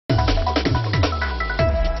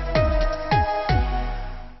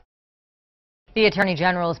The Attorney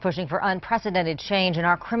General is pushing for unprecedented change in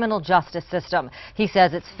our criminal justice system. He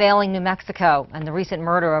says it's failing New Mexico, and the recent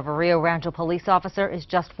murder of a Rio Rancho police officer is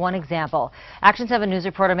just one example. Action 7 News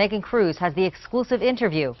reporter Megan Cruz has the exclusive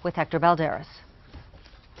interview with Hector Balderas.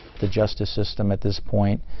 The justice system at this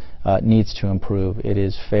point needs to improve. It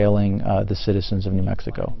is failing the citizens of New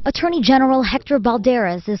Mexico. Attorney General Hector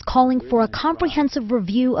Balderas is calling for a comprehensive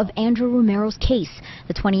review of Andrew Romero's case.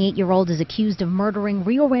 The 28-year-old is accused of murdering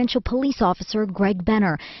Rio Rancho police officer Greg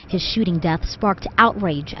Benner. His shooting death sparked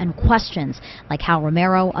outrage and questions, like how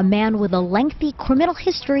Romero, a man with a lengthy criminal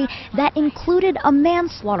history that included a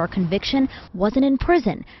manslaughter conviction, wasn't in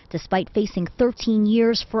prison. Despite facing 13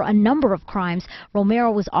 years for a number of crimes,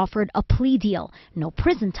 Romero was offered a plea deal. No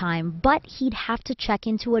prison time, but he'd have to check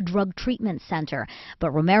into a drug treatment center.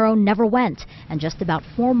 But Romero never went, and just about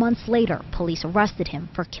 4 months later, police arrested him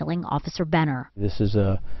for killing Officer Benner. This is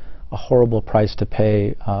a horrible price to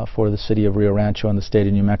pay for the city of Rio Rancho and the state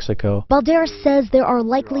of New Mexico. Balderas says there are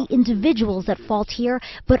likely individuals at fault here,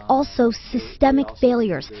 but also systemic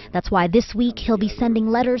failures. That's why this week he'll be sending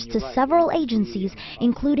letters to several agencies,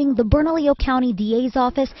 including the Bernalillo County DA's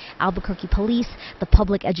office, Albuquerque Police, the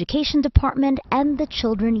Public Education Department, and the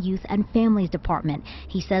Children, Youth, and Families Department.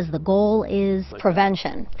 He says the goal is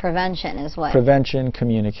prevention. Prevention is what? Prevention,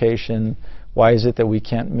 communication. Why is it that we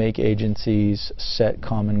can't make agencies set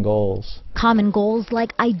common goals? Common goals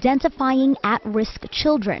like identifying at-risk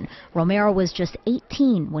children. Romero was just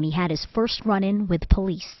 18 when he had his first run-in with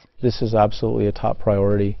police. This is absolutely a top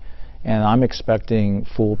priority, and I'm expecting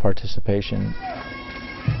full participation.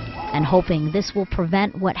 And hoping this will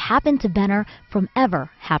prevent what happened to Benner from ever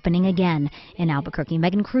happening again. In Albuquerque,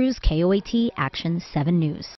 Megan Cruz, KOAT, Action 7 News.